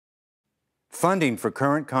Funding for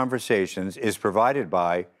Current Conversations is provided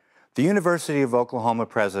by the University of Oklahoma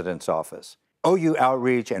President's Office, OU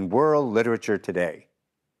Outreach, and World Literature Today.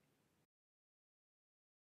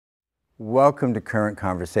 Welcome to Current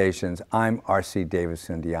Conversations. I'm R.C.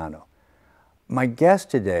 Davis-Sundiano. My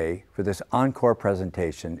guest today for this encore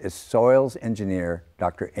presentation is soils engineer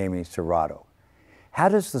Dr. Amy Cerato. How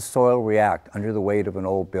does the soil react under the weight of an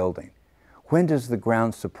old building? When does the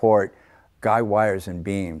ground support guy wires and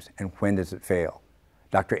beams, and when does it fail?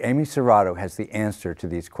 Dr. Amy Cerato has the answer to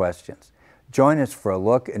these questions. Join us for a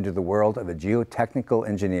look into the world of a geotechnical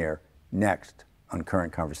engineer next on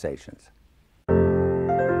Current Conversations.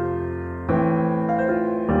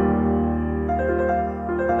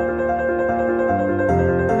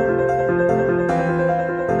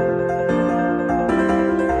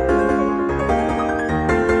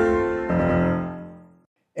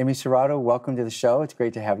 Amy Cerato, welcome to the show. It's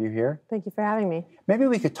great to have you here. Thank you for having me. Maybe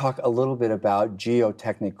we could talk a little bit about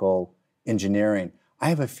geotechnical engineering. I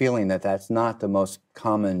have a feeling that that's not the most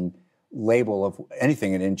common label of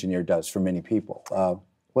anything an engineer does for many people.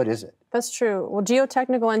 What is it? That's true. Well,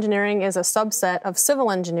 geotechnical engineering is a subset of civil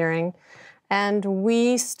engineering, and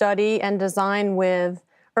we study and design with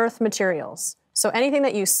earth materials. So anything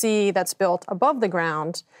that you see that's built above the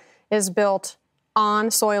ground is built on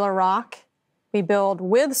soil or rock. We build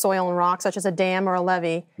with soil and rock, such as a dam or a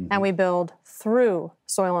levee, and we build through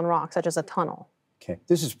soil and rock, such as a tunnel. Okay,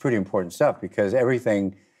 this is pretty important stuff because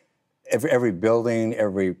everything, every building,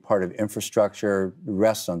 every part of infrastructure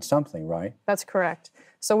rests on something, right? That's correct.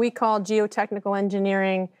 So we call geotechnical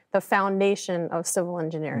engineering the foundation of civil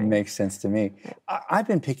engineering. Makes sense to me. I've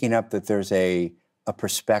been picking up that there's a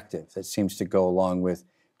perspective that seems to go along with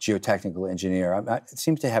geotechnical engineer. It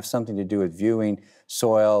seems to have something to do with viewing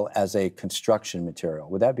soil as a construction material.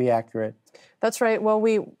 Would that be accurate? That's right. Well,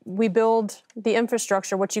 we build the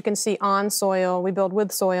infrastructure, what you can see on soil, we build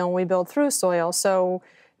with soil, and we build through soil. So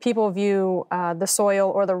people view the soil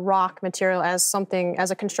or the rock material as something, as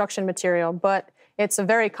a construction material, but it's a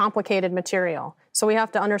very complicated material. So we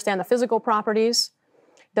have to understand the physical properties.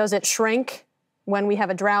 Does it shrink when we have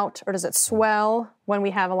a drought, or does it swell when we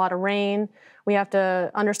have a lot of rain? We have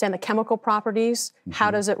to understand the chemical properties.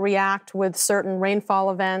 How does it react with certain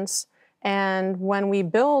rainfall events? And when we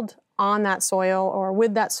build on that soil or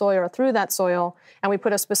with that soil or through that soil, and we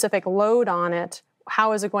put a specific load on it,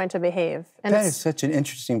 how is it going to behave? And that is such an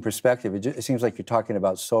interesting perspective. It seems like you're talking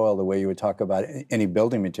about soil the way you would talk about any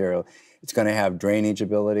building material. It's going to have drainage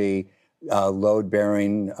ability,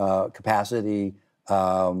 load-bearing capacity,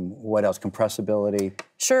 what else? Compressibility?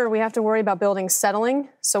 Sure, we have to worry about buildings settling.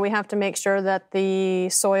 So we have to make sure that the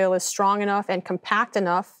soil is strong enough and compact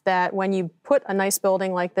enough that when you put a nice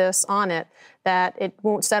building like this on it, that it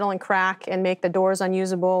won't settle and crack and make the doors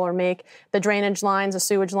unusable or make the drainage lines, the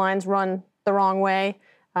sewage lines run the wrong way.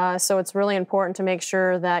 So it's really important to make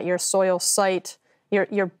sure that your soil site,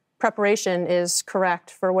 your preparation is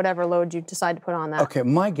correct for whatever load you decide to put on that. Okay,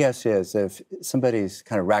 my guess is if somebody's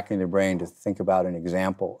kind of racking their brain to think about an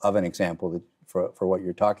example that, for what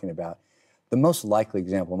you're talking about, the most likely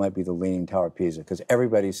example might be the Leaning Tower of Pisa, because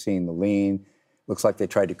everybody's seen the lean. Looks like they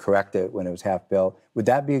tried to correct it when it was half built. Would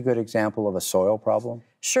that be a good example of a soil problem?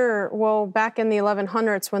 Sure. Well, back in the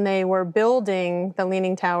 1100s when they were building the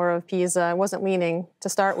Leaning Tower of Pisa, it wasn't leaning to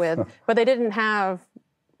start with, but they didn't have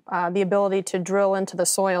the ability to drill into the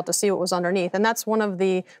soil to see what was underneath. And that's one of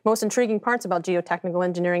the most intriguing parts about geotechnical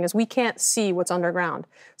engineering is we can't see what's underground.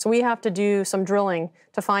 So we have to do some drilling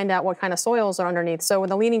to find out what kind of soils are underneath. So with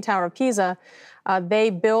the Leaning Tower of Pisa, they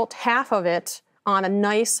built half of it on a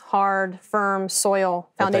nice, hard, firm soil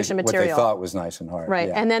foundation material. What they thought was nice and hard. Right.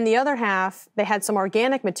 Yeah. And then the other half, they had some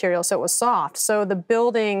organic material, so it was soft. So the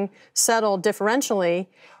building settled differentially,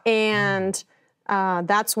 and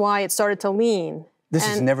that's why it started to lean. This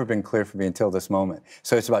has never been clear for me until this moment.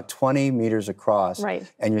 So it's about 20 meters across, right,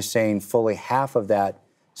 and you're saying fully half of that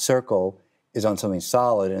circle is on something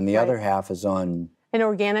solid, and the other half is on an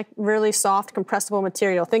organic, really soft, compressible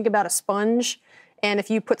material. Think about a sponge, and if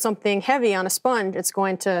you put something heavy on a sponge, it's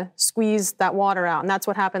going to squeeze that water out, and that's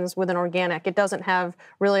what happens with an organic. It doesn't have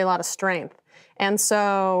really a lot of strength. And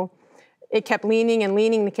so it kept leaning and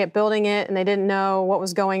leaning, they kept building it, and they didn't know what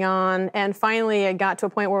was going on. And finally, it got to a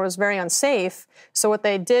point where it was very unsafe. So what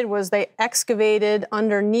they did was they excavated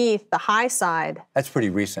underneath the high side. That's pretty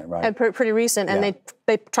recent, right? Pretty recent, and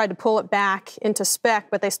they tried to pull it back into spec,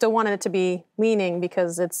 but they still wanted it to be leaning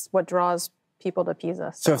because it's what draws people to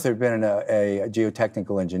Pisa. So if there had been a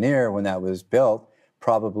geotechnical engineer when that was built,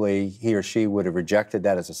 probably he or she would have rejected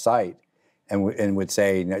that as a site and would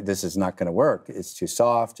say, no, this is not going to work. It's too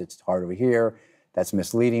soft. It's hard over here. that's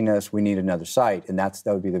misleading us, we need another site, and that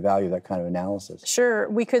would be the value of that kind of analysis. Sure,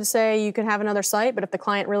 we could say you can have another site, but if the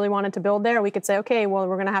client really wanted to build there, we could say, okay, well,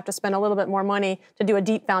 we're going to have to spend a little bit more money to do a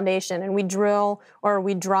deep foundation, and we drill or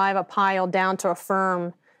we drive a pile down to a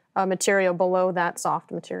firm material below that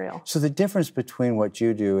soft material. So the difference between what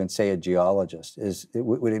you do and, say, a geologist is,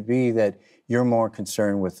 would it be that you're more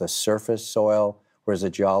concerned with the surface soil, whereas a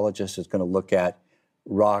geologist is going to look at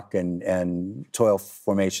rock and soil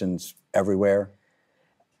formations everywhere?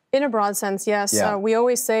 In a broad sense, yes. Yeah. We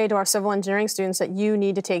always say to our civil engineering students that you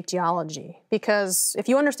need to take geology, because if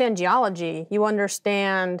you understand geology, you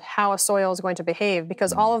understand how a soil is going to behave,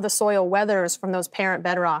 because all of the soil weathers from those parent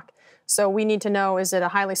bedrock. So we need to know, is it a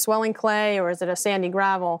highly swelling clay or is it a sandy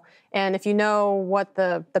gravel? And if you know what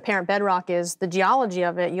the parent bedrock is, the geology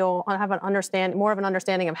of it, you'll have more of an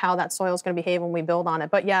understanding of how that soil is going to behave when we build on it.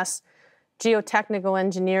 But yes, geotechnical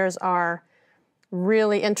engineers are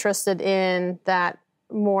really interested in that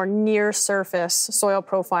more near surface soil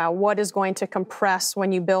profile. What is going to compress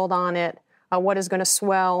when you build on it? What is going to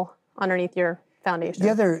swell underneath your foundation? The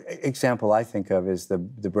other example I think of is the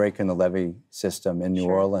break in the levee system in New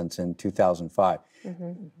Orleans in 2005.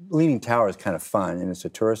 Leaning Tower is kind of fun and it's a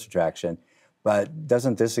tourist attraction, but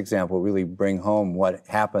doesn't this example really bring home what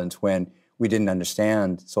happens when we didn't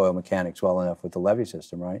understand soil mechanics well enough with the levee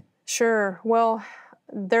system, right? Sure. Well,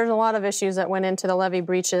 there's a lot of issues that went into the levee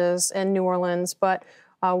breaches in New Orleans, but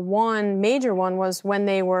one major one was when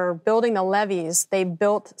they were building the levees, they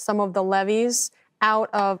built some of the levees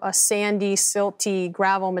out of a sandy, silty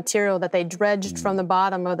gravel material that they dredged from the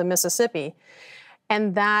bottom of the Mississippi.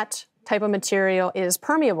 And that type of material is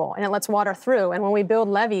permeable and it lets water through. And when we build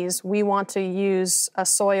levees, we want to use a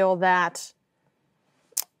soil that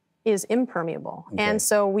is impermeable. Okay. And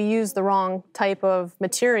so we use the wrong type of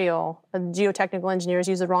material. Geotechnical engineers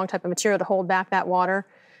use the wrong type of material to hold back that water.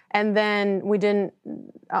 And then we didn't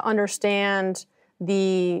understand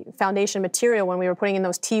the foundation material when we were putting in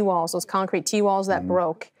those T-walls, those concrete T-walls that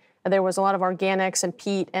broke. And there was a lot of organics and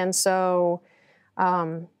peat, and so...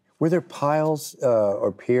 were there piles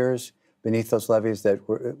or piers beneath those levees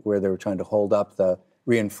where they were trying to hold up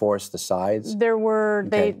reinforce the sides? There were,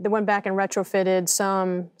 they went back and retrofitted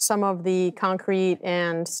some of the concrete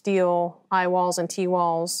and steel eye walls and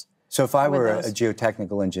T-walls. So if I were a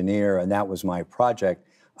geotechnical engineer and that was my project,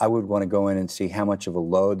 I would want to go in and see how much of a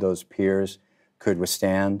load those piers could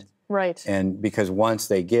withstand. Right. And because once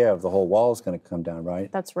they give, the whole wall is going to come down,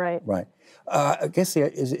 right? That's right. Right. I guess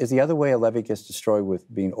is the other way a levee gets destroyed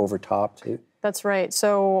with being overtopped? That's right.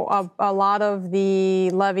 So a lot of the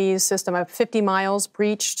levees system, 50 miles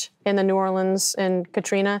breached in the New Orleans and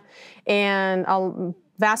Katrina, and a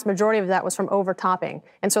vast majority of that was from overtopping.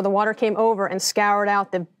 And so the water came over and scoured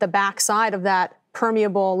out the backside of that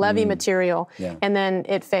permeable levee material, and then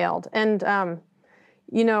it failed. And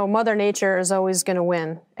you know, Mother Nature is always going to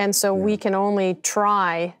win. And so we can only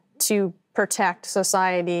try to protect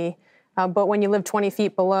society. But when you live 20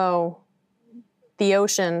 feet below the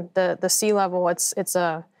ocean, the sea level, it's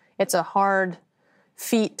a hard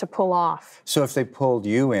feat to pull off. So if they pulled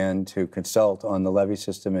you in to consult on the levee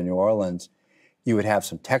system in New Orleans, you would have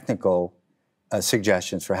some technical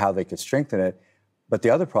suggestions for how they could strengthen it. But the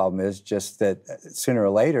other problem is just that sooner or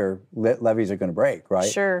later, levees are going to break, right?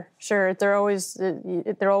 Sure. There'll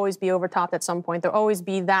always be overtopped at some point. There'll always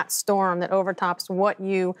be that storm that overtops what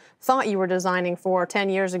you thought you were designing for 10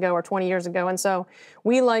 years ago or 20 years ago. And so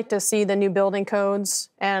we like to see the new building codes,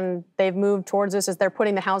 and they've moved towards this as they're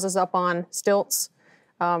putting the houses up on stilts,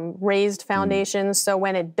 raised foundations. So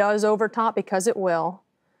when it does overtop, because it will,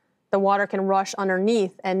 the water can rush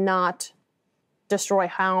underneath and not destroy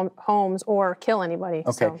homes or kill anybody.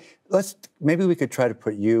 Okay, so maybe we could try to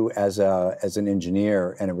put you as an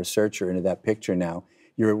engineer and a researcher into that picture now.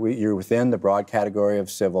 You're within the broad category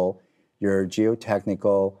of civil, you're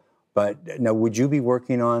geotechnical, but now would you be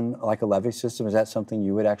working on like a levee system? Is that something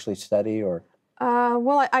you would actually study, or?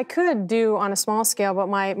 Well, I could do on a small scale, but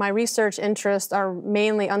my research interests are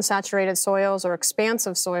mainly unsaturated soils or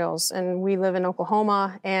expansive soils. And we live in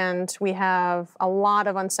Oklahoma, and we have a lot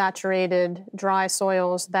of unsaturated dry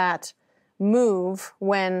soils that move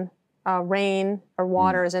when rain or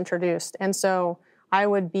water is introduced. And so I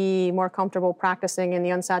would be more comfortable practicing in the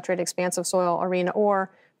unsaturated expansive soil arena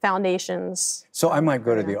or foundations. So I might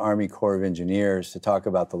go to the Army Corps of Engineers to talk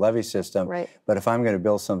about the levee system, right. But if I'm going to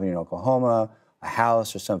build something in Oklahoma, a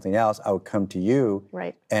house or something else, I would come to you,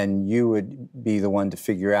 right. And you would be the one to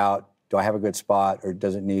figure out, do I have a good spot, or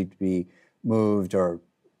does it need to be moved, or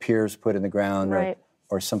piers put in the ground, right.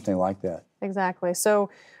 or something like that. Exactly. So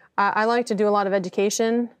I like to do a lot of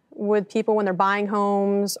education with people when they're buying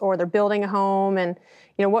homes or they're building a home, and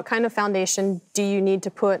you know, what kind of foundation do you need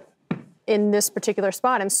to put in this particular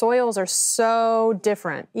spot? And soils are so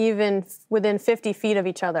different, even within 50 feet of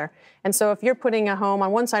each other. And so if you're putting a home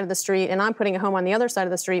on one side of the street and I'm putting a home on the other side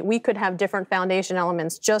of the street, we could have different foundation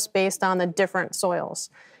elements just based on the different soils.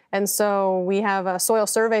 And so we have a soil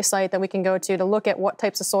survey site that we can go to look at what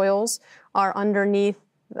types of soils are underneath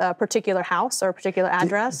a particular house or a particular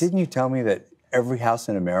address. Didn't you tell me that every house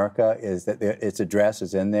in America is that its address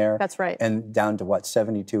is in there? That's right. And down to what,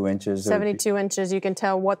 72 inches? 72 inches, you can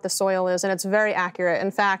tell what the soil is, and it's very accurate.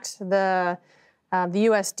 In fact, the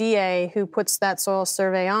USDA, who puts that soil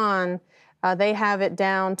survey on, they have it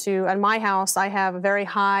down to, at my house, I have a very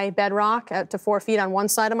high bedrock up to 4 feet on one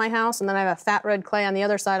side of my house, and then I have a fat red clay on the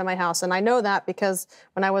other side of my house. And I know that because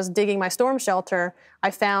when I was digging my storm shelter,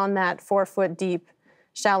 I found that 4 foot deep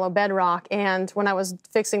shallow bedrock, and when I was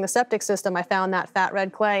fixing the septic system, I found that fat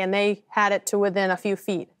red clay, and they had it to within a few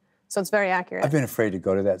feet. So it's very accurate. I've been afraid to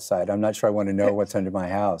go to that site. I'm not sure I want to know what's under my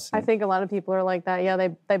house. I think a lot of people are like that. Yeah,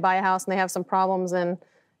 they buy a house and they have some problems, and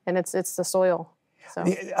it's the soil. So.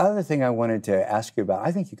 The other thing I wanted to ask you about,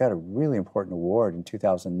 I think you got a really important award in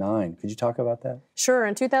 2009. Could you talk about that? Sure.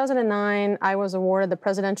 In 2009, I was awarded the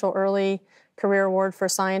Presidential Early Career Award for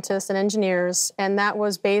Scientists and Engineers, and that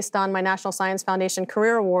was based on my National Science Foundation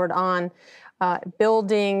Career Award on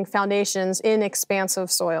building foundations in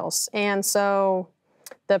expansive soils. And so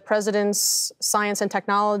the President's Science and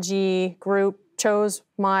Technology group chose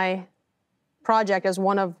my project as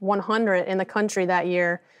one of 100 in the country that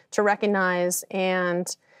year to recognize.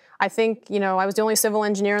 And I think, you know, I was the only civil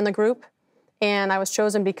engineer in the group, and I was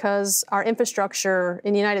chosen because our infrastructure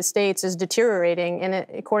in the United States is deteriorating, and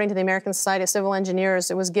according to the American Society of Civil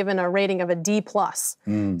Engineers, it was given a rating of a D+.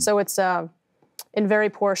 So it's in very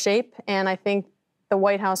poor shape, and I think the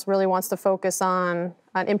White House really wants to focus on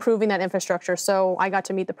improving that infrastructure. So I got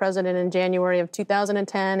to meet the president in January of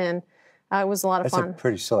 2010, and it was a lot of fun. That's a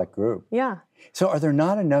pretty select group. Yeah. So are there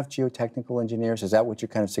not enough geotechnical engineers? Is that what you're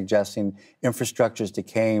kind of suggesting? Infrastructure is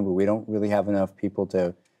decaying, but we don't really have enough people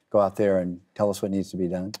to go out there and tell us what needs to be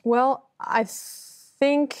done? Well, I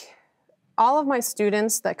think all of my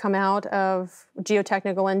students that come out of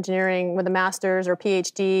geotechnical engineering with a master's or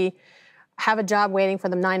PhD have a job waiting for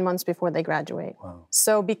them 9 months before they graduate. Wow.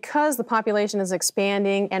 So because the population is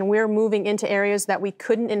expanding and we're moving into areas that we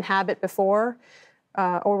couldn't inhabit before,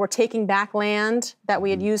 or we're taking back land that we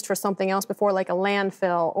had used for something else before, like a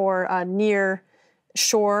landfill or a near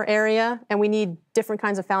shore area, and we need different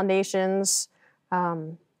kinds of foundations,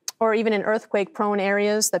 or even in earthquake-prone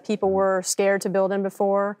areas that people were scared to build in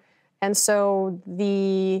before. And so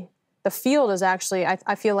the field is actually,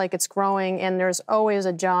 I feel like it's growing, and there's always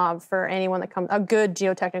a job for anyone that comes, a good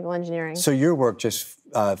geotechnical engineering. So your work just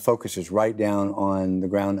focuses right down on the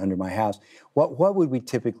ground under my house. What would we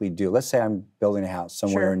typically do? Let's say I'm building a house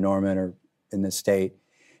somewhere Sure. in Norman or in the state,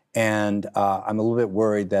 and I'm a little bit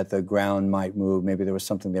worried that the ground might move. Maybe there was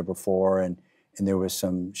something there before, and there was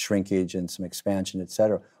some shrinkage and some expansion, et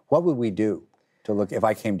cetera. What would we do to look, if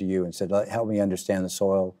I came to you and said, help me understand the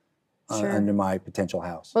soil Sure. under my potential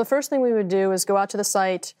house? Well, the first thing we would do is go out to the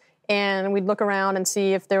site, and we'd look around and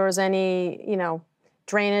see if there was any, you know,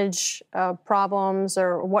 drainage problems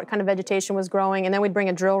or what kind of vegetation was growing, and then we'd bring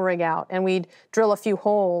a drill rig out and we'd drill a few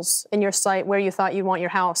holes in your site where you thought you'd want your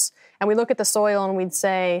house. And we look at the soil and we'd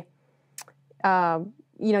say, you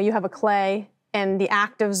know, you have a clay, and the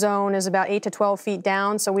active zone is about 8 to 12 feet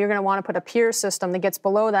down, so we're going to want to put a pier system that gets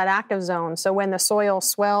below that active zone, so when the soil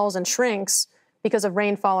swells and shrinks because of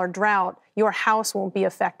rainfall or drought, your house won't be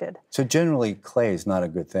affected. So generally, clay is not a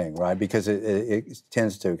good thing, right? Because it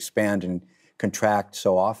tends to expand and contract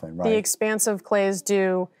so often, right? The expansive clays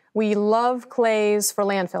do. We love clays for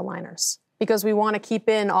landfill liners because we want to keep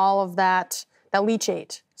in all of that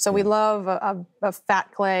leachate. So we love a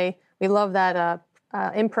fat clay. We love that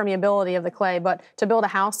impermeability of the clay, but to build a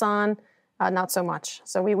house on, not so much.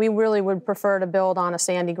 So we really would prefer to build on a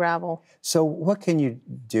sandy gravel. So what can you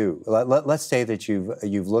do? Let's say that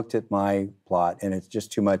you've looked at my plot and it's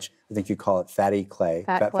just too much. I think you call it fatty clay,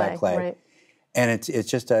 fat clay, right. And it's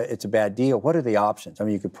just a bad deal. What are the options? I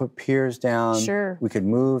mean, you could put piers down. Sure. We could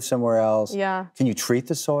move somewhere else. Yeah. Can you treat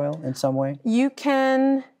the soil in some way? You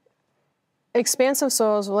can. Expansive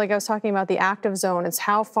soils, like I was talking about, the active zone, it's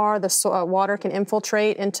how far the water can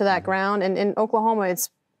infiltrate into that ground. And in Oklahoma, it's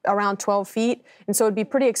around 12 feet. And so it'd be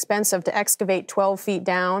pretty expensive to excavate 12 feet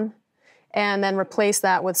down and then replace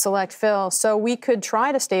that with select fill. So we could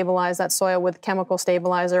try to stabilize that soil with chemical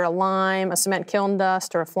stabilizer, a lime, a cement kiln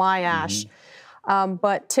dust, or a fly ash.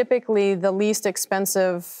 But typically, the least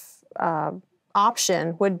expensive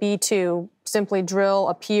option would be to simply drill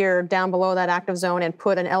a pier down below that active zone and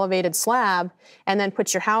put an elevated slab and then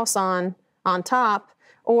put your house on top,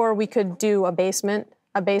 or we could do a basement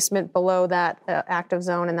below that active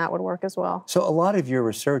zone, and that would work as well. So a lot of your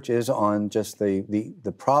research is on just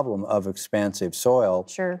the problem of expansive soil.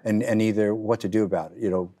 Sure. And either what to do about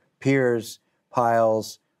it, piers,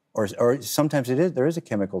 piles, or sometimes there is a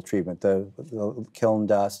chemical treatment, the kiln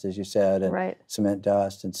dust, as you said, and right. cement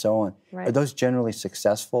dust, and so on. Right. Are those generally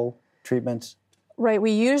successful treatments? Right.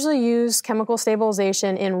 We usually use chemical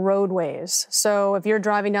stabilization in roadways. So if you're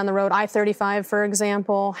driving down the road, I-35, for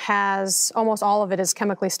example, has almost all of it is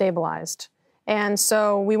chemically stabilized. And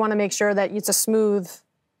so we want to make sure that it's a smooth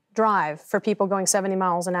drive for people going 70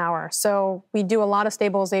 miles an hour. So we do a lot of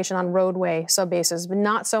stabilization on roadway subbases, but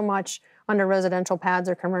not so much under residential pads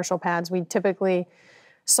or commercial pads. We typically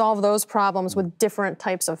solve those problems with different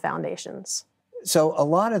types of foundations. So a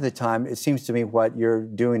lot of the time, it seems to me what you're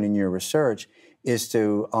doing in your research is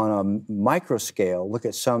to, on a micro scale, look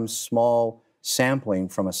at some small sampling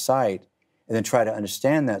from a site and then try to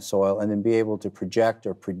understand that soil and then be able to project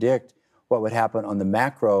or predict what would happen on the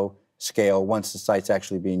macro scale once the site's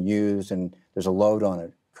actually being used and there's a load on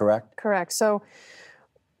it, correct? Correct. So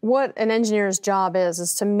what an engineer's job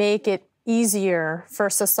is to make it easier for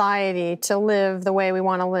society to live the way we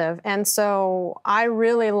want to live. And so I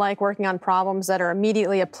really like working on problems that are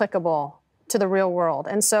immediately applicable to the real world.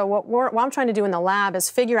 And so what I'm trying to do in the lab is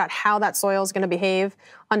figure out how that soil is going to behave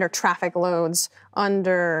under traffic loads,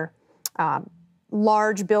 under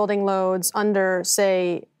large building loads, under,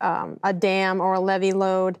 say, a dam or a levee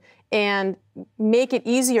load, and make it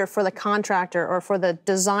easier for the contractor or for the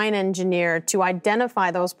design engineer to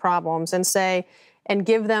identify those problems and say, and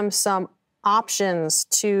give them some options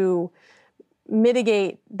to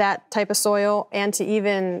mitigate that type of soil and to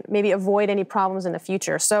even maybe avoid any problems in the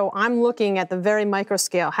future. So I'm looking at the very micro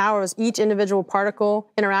scale. How is each individual particle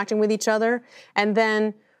interacting with each other? And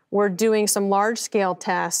then we're doing some large scale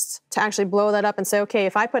tests to actually blow that up and say, okay,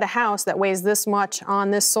 if I put a house that weighs this much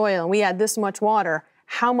on this soil and we add this much water,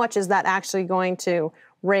 how much is that actually going to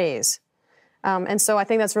raise? And so I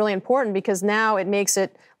think that's really important because now it makes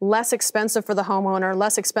it less expensive for the homeowner,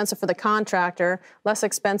 less expensive for the contractor, less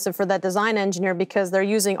expensive for that design engineer because they're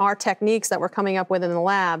using our techniques that we're coming up with in the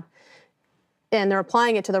lab and they're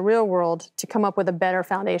applying it to the real world to come up with a better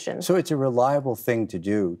foundation. So it's a reliable thing to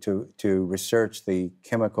do, to research the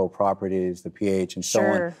chemical properties, the pH and so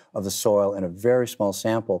on of the soil in a very small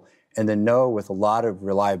sample and then know with a lot of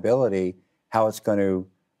reliability how it's going to,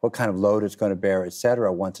 what kind of load it's going to bear, et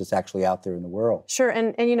cetera, once it's actually out there in the world. Sure,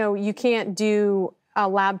 and you can't do a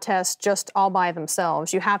lab test just all by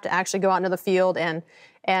themselves. You have to actually go out into the field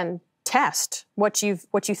and test what you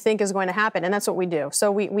think is going to happen, and that's what we do.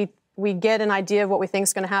 So we get an idea of what we think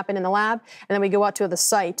is going to happen in the lab, and then we go out to the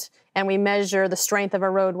site and we measure the strength of a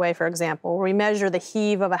roadway, for example. We measure the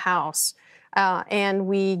heave of a house, and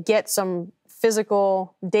we get some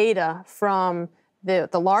physical data from the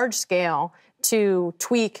large scale to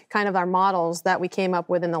tweak kind of our models that we came up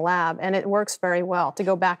with in the lab, and it works very well to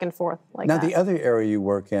go back and forth like that. Now, the other area you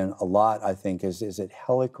work in a lot, I think, is it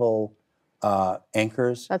helical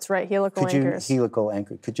anchors? That's right, helical anchors. Helical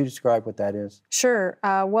anchor. Could you describe what that is? Sure.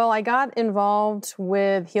 Well, I got involved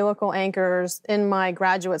with helical anchors in my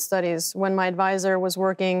graduate studies when my advisor was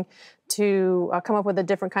working to come up with a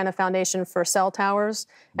different kind of foundation for cell towers.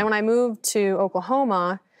 And when I moved to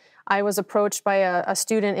Oklahoma, I was approached by a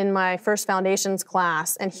student in my first foundations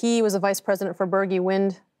class, and he was a vice president for Berge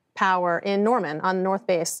Wind Power in Norman on the North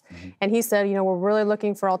Base. And he said, we're really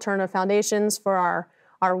looking for alternative foundations for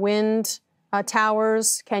our wind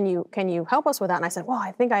towers. Can you help us with that? And I said, well,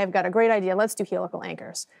 I think I have got a great idea. Let's do helical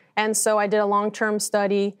anchors. And so I did a long-term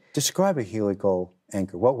study. Describe a helical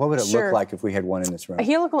anchor. What would it look like if we had one in this room? A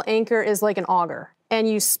helical anchor is like an auger, and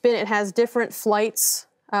you spin it. It has different flights,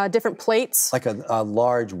 different plates. Like a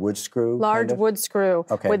large wood screw? Large wood screw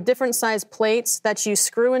okay. with different size plates that you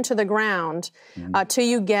screw into the ground till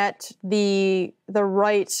you get the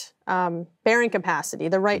right bearing capacity,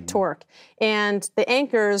 the right torque. And the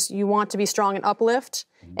anchors you want to be strong and uplift,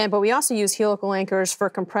 but we also use helical anchors for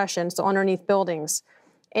compression, so underneath buildings.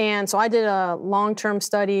 And so I did long-term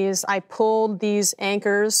studies. I pulled these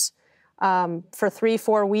anchors for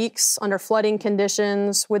 3-4 weeks under flooding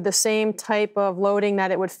conditions with the same type of loading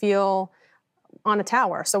that it would feel on a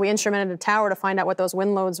tower. So we instrumented a tower to find out what those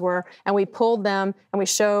wind loads were, and we pulled them and we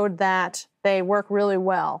showed that they work really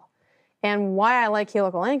well. And why I like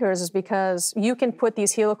helical anchors is because you can put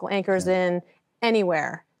these helical anchors in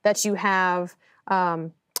anywhere that you have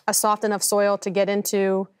a soft enough soil to get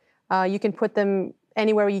into. You can put them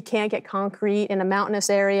anywhere where you can't get concrete, in a mountainous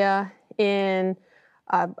area, in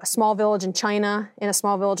a small village in China, in a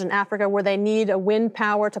small village in Africa, where they need a wind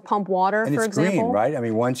power to pump water, and for it's example. green, right? I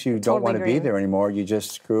mean, once you don't want to be there anymore, you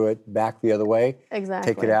just screw it back the other way,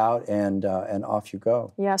 Exactly. take it out, and off you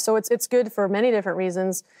go. Yeah, so it's good for many different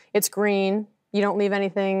reasons. It's green. You don't leave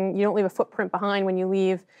anything. You don't leave a footprint behind when you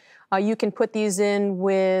leave. You can put these in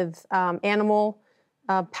with animal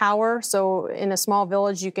power. So in a small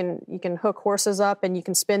village, you can hook horses up and you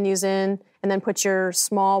can spin these in, and then put your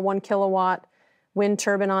small 1 kilowatt wind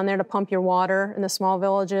turbine on there to pump your water in the small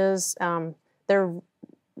villages.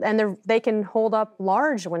 They can hold up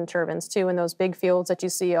large wind turbines too in those big fields that you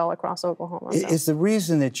see all across Oklahoma. So. Is the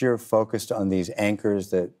reason that you're focused on these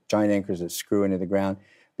anchors, giant anchors that screw into the ground,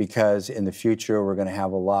 because in the future we're going to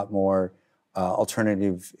have a lot more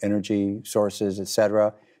alternative energy sources, et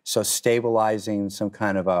cetera? So stabilizing some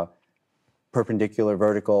kind of a perpendicular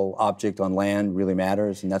vertical object on land really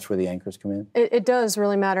matters, and that's where the anchors come in? It does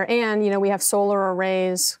really matter. And, we have solar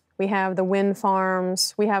arrays, we have the wind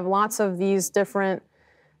farms, we have lots of these different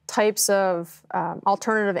types of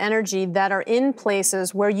alternative energy that are in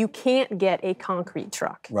places where you can't get a concrete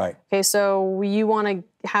truck. Right. Okay, so you want to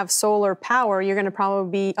have solar power, you're going to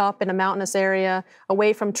probably be up in a mountainous area,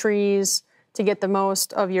 away from trees to get the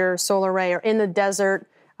most of your solar array, or in the desert,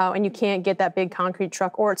 and you can't get that big concrete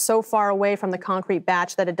truck, or it's so far away from the concrete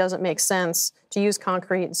batch that it doesn't make sense to use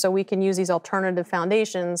concrete. So we can use these alternative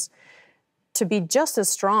foundations to be just as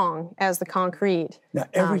strong as the concrete. Now,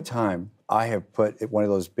 every time I have put one of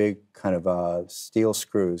those big kind of steel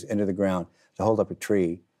screws into the ground to hold up a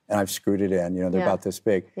tree, and I've screwed it in, they're about this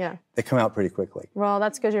big, they come out pretty quickly. Well,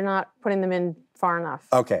 that's because you're not putting them in far enough.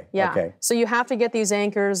 Okay, yeah. Okay. So you have to get these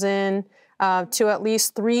anchors in to at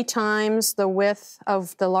least 3 times the width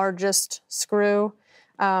of the largest screw.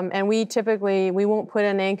 And we won't put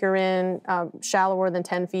an anchor in shallower than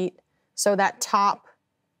 10 feet. So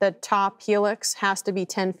the top helix has to be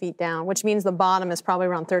 10 feet down, which means the bottom is probably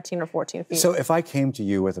around 13 or 14 feet. So if I came to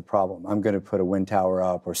you with a problem, I'm going to put a wind tower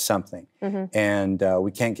up or something, and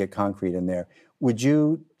we can't get concrete in there, would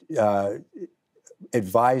you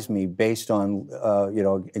advise me, based on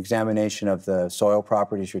examination of the soil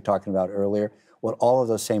properties you're talking about earlier, would all of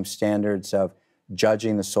those same standards of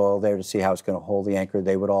judging the soil there to see how it's going to hold the anchor,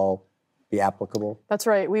 they would all be applicable? That's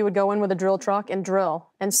right. We would go in with a drill truck and drill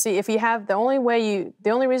and see if you have the only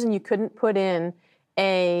reason you couldn't put in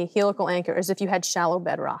a helical anchor is if you had shallow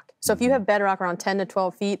bedrock. So if you have bedrock around 10 to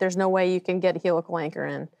 12 feet, there's no way you can get a helical anchor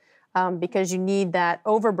in because you need that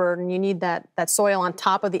overburden, you need that soil on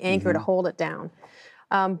top of the anchor to hold it down.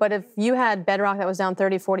 But if you had bedrock that was down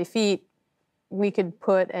 30, 40 feet, we could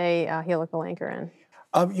put a helical anchor in.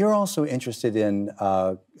 You're also interested in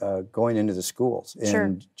going into the schools,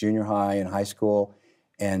 in junior high and high school,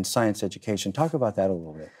 and science education. Talk about that a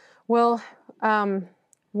little bit. Well,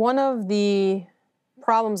 one of the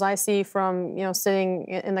problems I see from sitting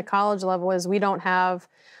in the college level is we don't have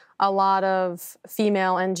a lot of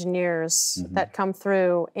female engineers that come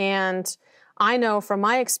through. And I know from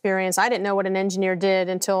my experience, I didn't know what an engineer did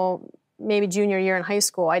until maybe junior year in high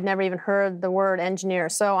school. I'd never even heard the word engineer.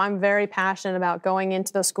 So I'm very passionate about going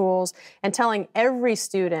into the schools and telling every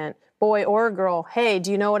student, boy or girl, hey,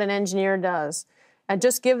 do you know what an engineer does? And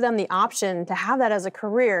just give them the option to have that as a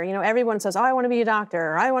career. Everyone says, oh, I want to be a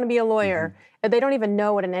doctor, or I want to be a lawyer. And they don't even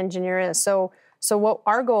know what an engineer is. So what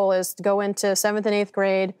our goal is to go into 7th and 8th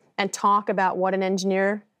grade and talk about what an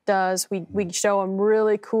engineer does. We show them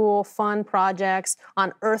really cool, fun projects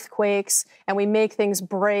on earthquakes, and we make things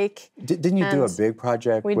break. Didn't you do a big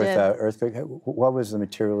project with earthquake? What was the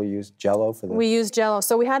material you used? Jello for the? We used Jello.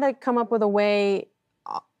 So we had to come up with a way.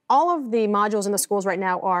 All of the modules in the schools right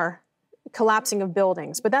now are collapsing of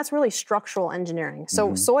buildings, but that's really structural engineering.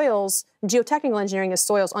 So soils, geotechnical engineering is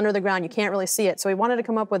soils under the ground. You can't really see it. So we wanted to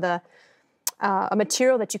come up with a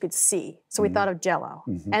material that you could see. So we thought of Jello.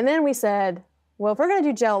 And then we said, well, if we're going to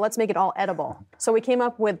do Jello, let's make it all edible. So we came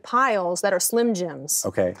up with piles that are Slim Jims.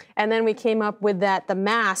 Okay. And then we came up with the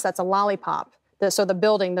mass that's a lollipop. So the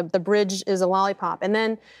building, the bridge is a lollipop. And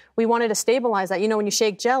then we wanted to stabilize that. When you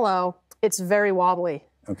shake Jello, it's very wobbly.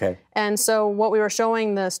 Okay. And so what we were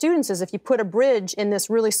showing the students is if you put a bridge in this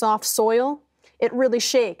really soft soil, it really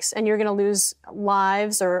shakes and you're going to lose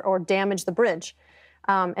lives or damage the bridge.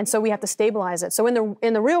 And so we have to stabilize it. So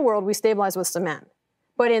in the real world, we stabilize with cement.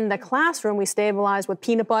 But in the classroom, we stabilize with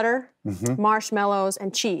peanut butter, marshmallows,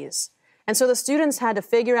 and cheese. And so the students had to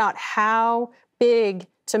figure out how big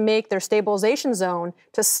to make their stabilization zone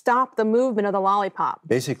to stop the movement of the lollipop.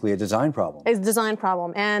 Basically a design problem. It's a design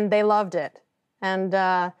problem, and they loved it. And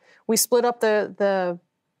we split up the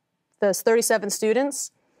 37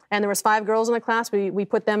 students, and there was 5 girls in the class. We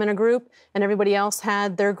put them in a group, and everybody else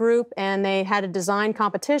had their group, and they had a design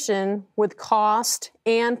competition with cost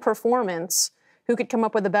and performance. Who could come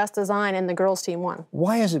up with the best design, and the girls team won.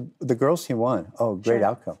 Why is it the girls team won? Oh, great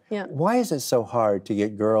outcome. Yeah. Why is it so hard to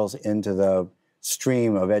get girls into the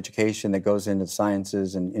stream of education that goes into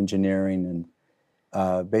sciences and engineering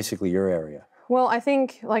and basically your area? Well, I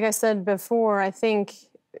think, like I said before, I think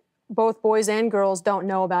both boys and girls don't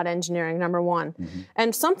know about engineering, number one.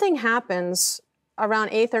 And something happens around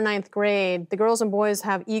 8th or 9th grade. The girls and boys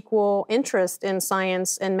have equal interest in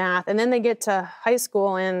science and math, and then they get to high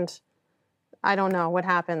school and I don't know what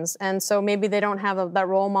happens. And so maybe they don't have that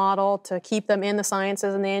role model to keep them in the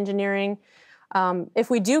sciences and the engineering.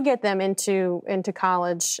 If we do get them into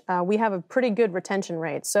college, we have a pretty good retention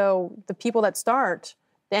rate. So the people that start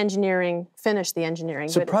the engineering finish the engineering.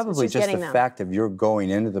 So probably just the fact of you're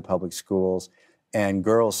going into the public schools and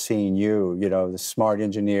girls seeing you, you know, the smart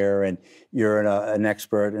engineer, and you're an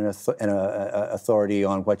expert and an authority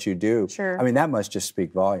on what you do. Sure. I mean, that must just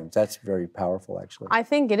speak volumes. That's very powerful, actually. I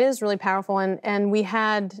think it is really powerful. And we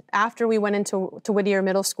had, after we went into Whittier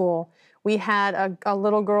Middle School, we had a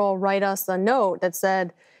little girl write us a note that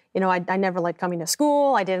said, you know, I never liked coming to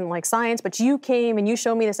school, I didn't like science, but you came and you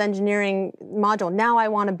showed me this engineering module. Now I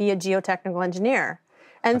want to be a geotechnical engineer.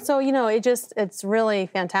 And so, you know, it's really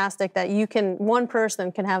fantastic that one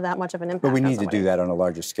person can have that much of an impact. But we on need to do that on a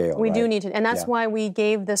larger scale. We do need to, and that's why we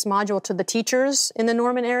gave this module to the teachers in the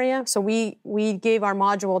Norman area. So we gave our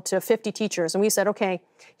module to 50 teachers, and we said, okay,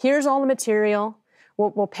 here's all the material.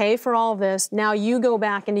 We'll pay for all of this. Now you go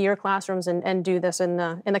back into your classrooms and do this in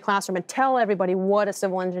the classroom and tell everybody what a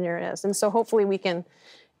civil engineer is. And so hopefully we can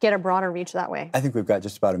get a broader reach that way. I think we've got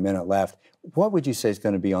just about a minute left. What would you say is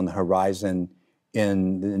going to be on the horizon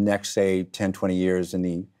in the next, say, 10, 20 years in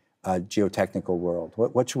the geotechnical world?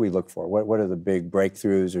 What should we look for? What are the big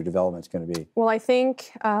breakthroughs or developments going to be? Well, I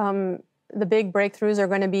think the big breakthroughs are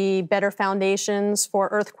going to be better foundations for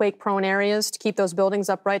earthquake-prone areas to keep those buildings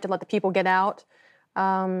upright, to let the people get out.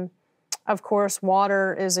 Of course,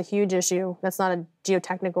 water is a huge issue. That's not a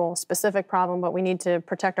geotechnical specific problem, but we need to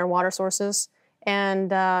protect our water sources.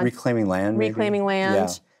 And reclaiming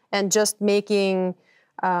land, and just making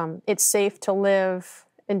it safe to live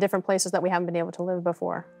in different places that we haven't been able to live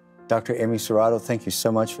before. Dr. Amy Cerato, thank you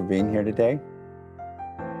so much for being here today.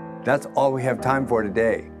 That's all we have time for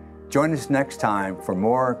today. Join us next time for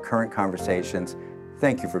more current conversations.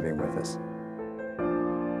 Thank you for being with us.